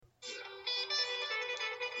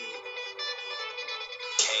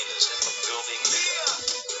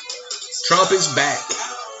Trump is back.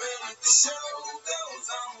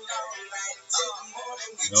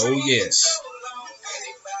 Oh, yes.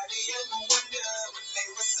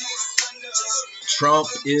 Trump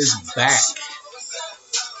is back.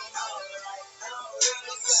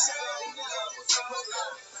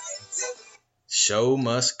 Show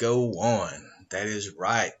must go on. That is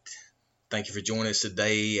right. Thank you for joining us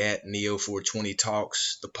today at Neo 420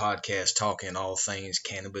 Talks, the podcast talking all things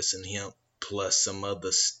cannabis and hemp, plus some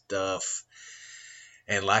other stuff.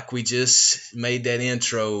 And like we just made that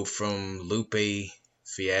intro from Lupe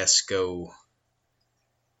Fiasco,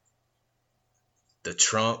 the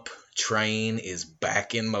Trump train is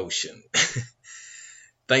back in motion.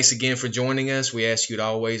 Thanks again for joining us. We ask you to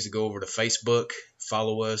always go over to Facebook,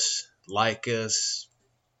 follow us, like us,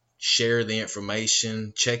 share the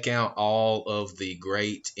information, check out all of the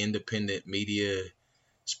great independent media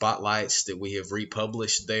spotlights that we have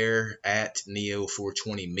republished there at Neo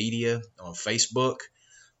 420 Media on Facebook.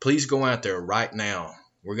 Please go out there right now.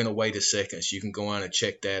 We're going to wait a second so you can go on and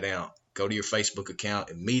check that out. Go to your Facebook account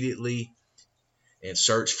immediately and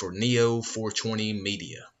search for Neo 420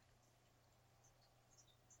 Media.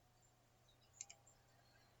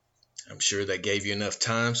 I'm sure that gave you enough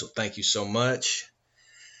time, so thank you so much.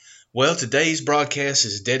 Well, today's broadcast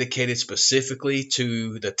is dedicated specifically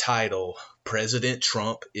to the title, President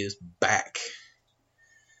Trump is Back.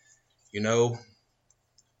 You know,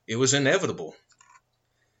 it was inevitable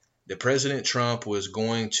that President Trump was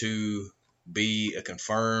going to be a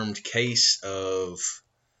confirmed case of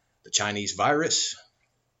the Chinese virus.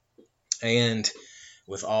 And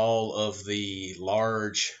with all of the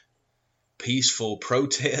large, peaceful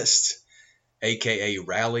protests, aka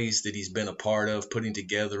rallies that he's been a part of putting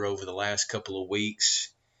together over the last couple of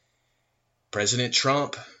weeks, President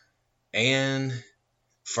Trump and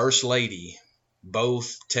First Lady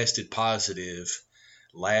both tested positive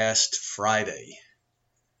last Friday,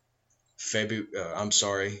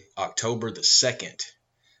 October the 2nd.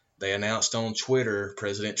 They announced on Twitter,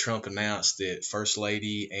 President Trump announced that First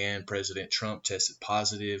Lady and President Trump tested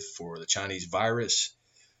positive for the Chinese virus.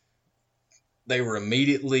 They were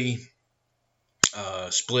immediately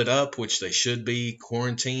split up, which they should be,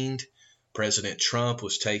 quarantined. President Trump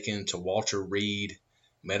was taken to Walter Reed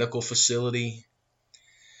Medical Facility.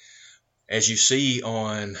 As you see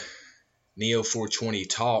on Neo 420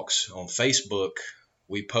 Talks on Facebook,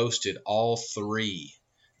 we posted all 3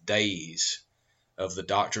 days of the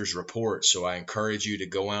doctor's report, so I encourage you to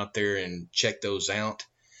go out there and check those out.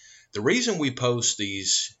 The reason we post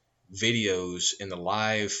these videos in the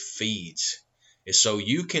live feeds is so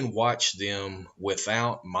you can watch them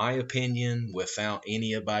without my opinion, without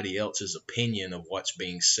anybody else's opinion of what's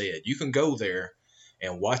being said. You can go there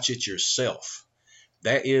and watch it yourself.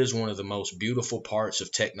 That is one of the most beautiful parts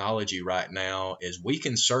of technology right now, is we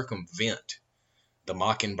can circumvent the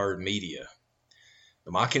Mockingbird media.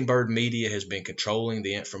 The Mockingbird media has been controlling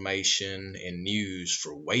the information and news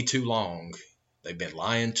for way too long. They've been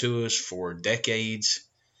lying to us for decades.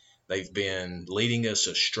 They've been leading us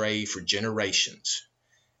astray for generations.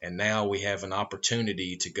 And now we have an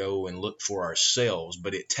opportunity to go and look for ourselves.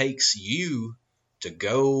 But it takes you to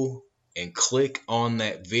go and click on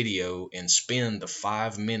that video and spend the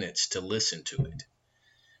 5 minutes to listen to it.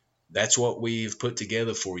 That's what we've put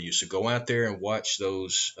together for you. So go out there and watch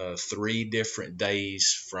those 3 different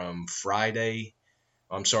days from Saturday,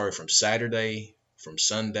 from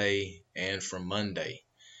Sunday, and from Monday.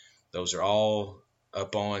 Those are all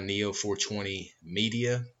up on Neo 420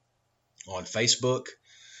 Media on Facebook.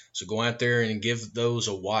 So go out there and give those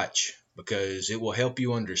a watch, because it will help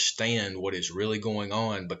you understand what is really going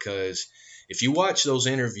on. Because if you watch those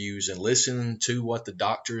interviews and listen to what the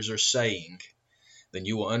doctors are saying, then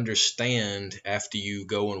you will understand after you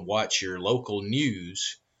go and watch your local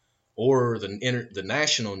news or the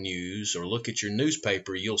national news, or look at your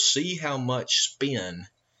newspaper. You'll see how much spin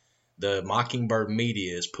the Mockingbird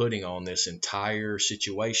media is putting on this entire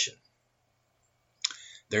situation.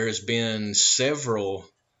 There has been several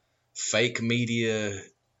fake media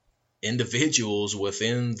individuals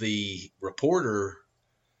within the reporter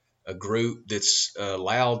group that's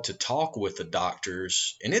allowed to talk with the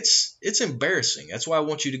doctors, and it's embarrassing. That's why I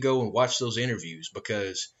want you to go and watch those interviews,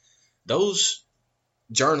 because those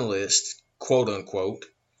journalists, quote unquote,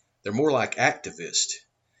 they're more like activists.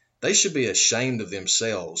 They should be ashamed of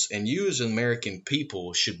themselves, and you as American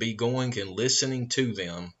people should be going and listening to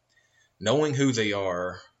them, knowing who they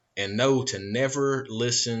are, and know to never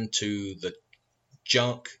listen to the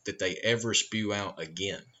junk that they ever spew out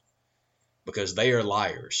again, because they are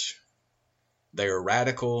liars. They are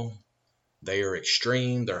radical. They are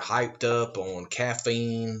extreme. They're hyped up on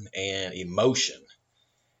caffeine and emotion.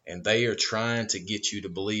 And they are trying to get you to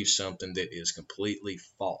believe something that is completely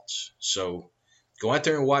false. So go out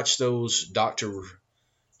there and watch the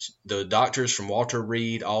doctors from Walter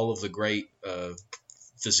Reed, all of the great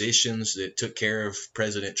physicians that took care of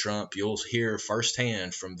President Trump. You'll hear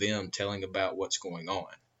firsthand from them telling about what's going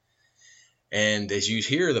on. And as you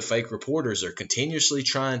hear, the fake reporters are continuously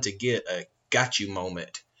trying to get a got you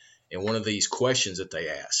moment in one of these questions that they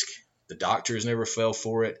ask. The doctors never fell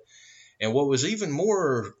for it. And what was even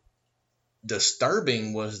more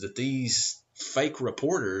disturbing was that these fake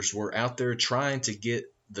reporters were out there trying to get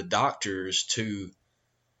the doctors to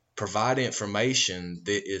provide information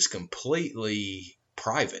that is completely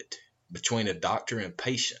private between a doctor and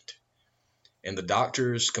patient. And the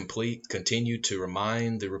doctors continue to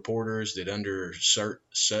remind the reporters that under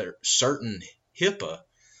certain HIPAA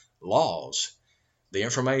laws, the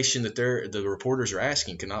information that the reporters are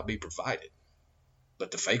asking cannot be provided.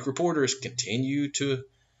 But the fake reporters continue to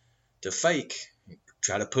fake,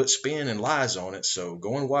 try to put spin and lies on it. So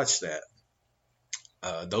go and watch that.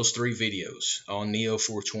 Those 3 videos on Neo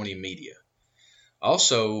 420 Media.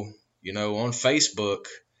 Also, on Facebook,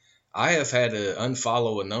 I have had to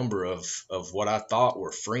unfollow a number of what I thought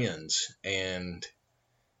were friends. And,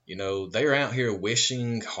 they're out here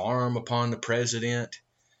wishing harm upon the president,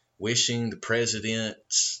 wishing the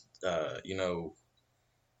president's,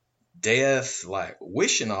 death, like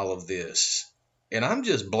wishing all of this. And I'm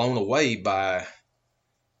just blown away by,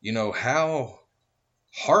 how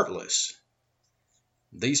heartless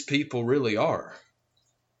these people really are.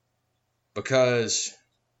 Because,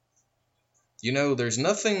 there's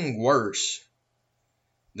nothing worse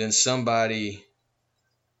than somebody,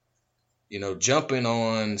 jumping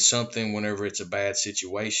on something whenever it's a bad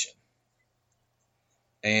situation.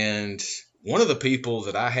 And one of the people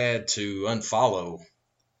that I had to unfollow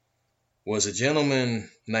was a gentleman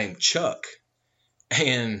named Chuck.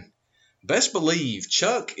 And best believe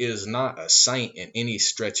Chuck is not a saint in any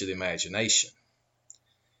stretch of the imagination.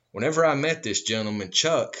 Whenever I met this gentleman,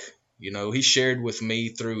 Chuck, he shared with me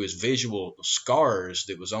through his visual scars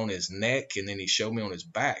that was on his neck, and then he showed me on his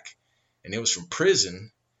back. And it was from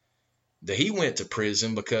prison, that he went to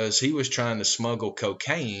prison because he was trying to smuggle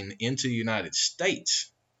cocaine into the United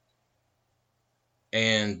States.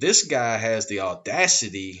 And this guy has the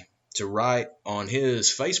audacity to write on his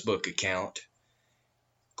Facebook account,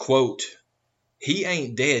 quote, "He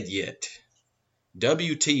ain't dead yet.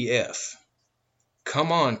 WTF.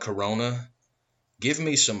 Come on, Corona. Give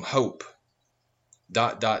me some hope. ...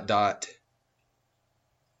 And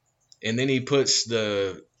then he puts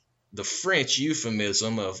the French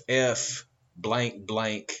euphemism of F blank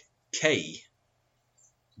blank K,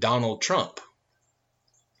 Donald Trump.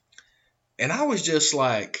 And I was just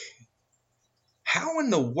like, how in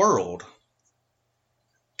the world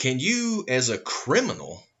can you, as a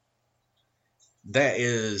criminal that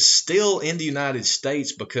is still in the United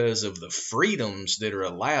States because of the freedoms that are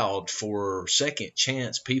allowed for second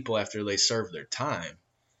chance people after they serve their time,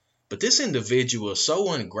 but this individual is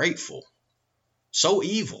so ungrateful, so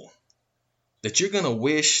evil, that you're going to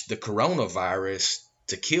wish the coronavirus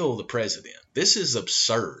to kill the president? This is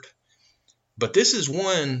absurd. But this is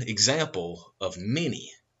one example of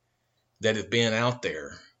many that have been out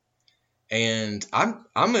there. And I'm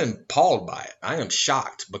appalled by it. I am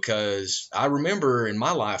shocked, because I remember in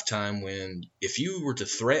my lifetime when if you were to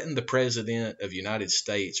threaten the president of the United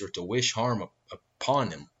States or to wish harm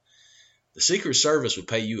upon him, the Secret Service would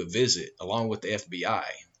pay you a visit along with the FBI,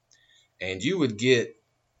 and you would get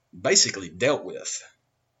basically dealt with.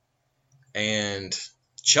 And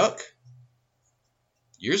Chuck,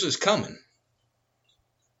 yours is coming,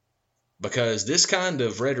 because this kind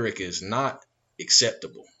of rhetoric is not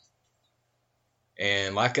acceptable.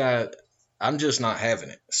 And I'm just not having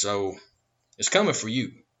it. So it's coming for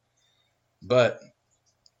you. But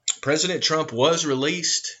President Trump was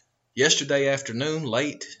released yesterday afternoon,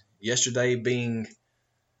 late. Yesterday being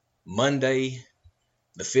Monday,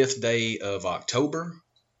 the 5th day of October.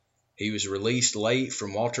 He was released late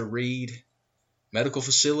from Walter Reed Medical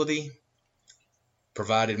Facility.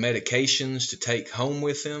 Provided medications to take home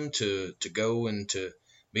with him to go and to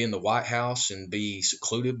be in the White House and be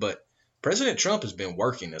secluded. But President Trump has been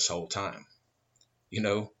working this whole time,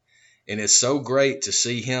 and it's so great to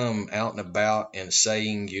see him out and about and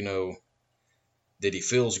saying, that he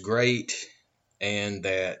feels great and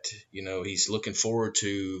that, he's looking forward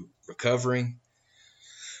to recovering.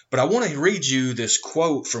 But I want to read you this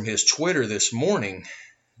quote from his Twitter this morning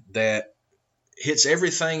that hits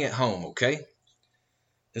everything at home, okay?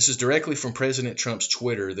 This is directly from President Trump's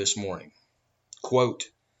Twitter this morning. Quote,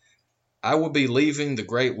 I will be leaving the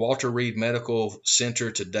great Walter Reed Medical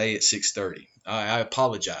Center today at 6:30. I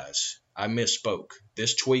apologize. I misspoke.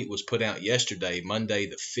 This tweet was put out yesterday, Monday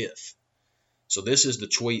the 5th. So this is the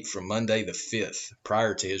tweet from Monday the 5th,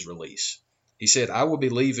 prior to his release. He said, I will be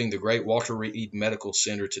leaving the great Walter Reed Medical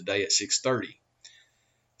Center today at 6:30.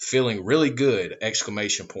 Feeling really good,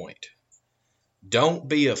 exclamation point. Don't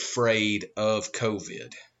be afraid of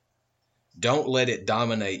COVID. Don't let it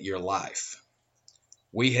dominate your life.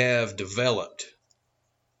 We have developed,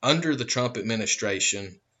 under the Trump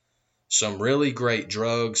administration, some really great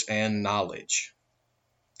drugs and knowledge.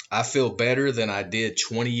 I feel better than I did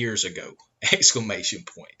 20 years ago, exclamation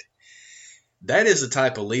point. That is the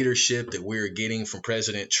type of leadership that we're getting from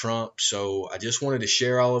President Trump. So I just wanted to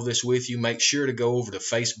share all of this with you. Make sure to go over to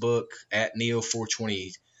Facebook at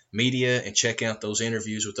Neo420 Media and check out those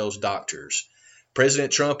interviews with those doctors.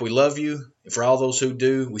 President Trump, we love you. And for all those who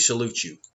do, we salute you.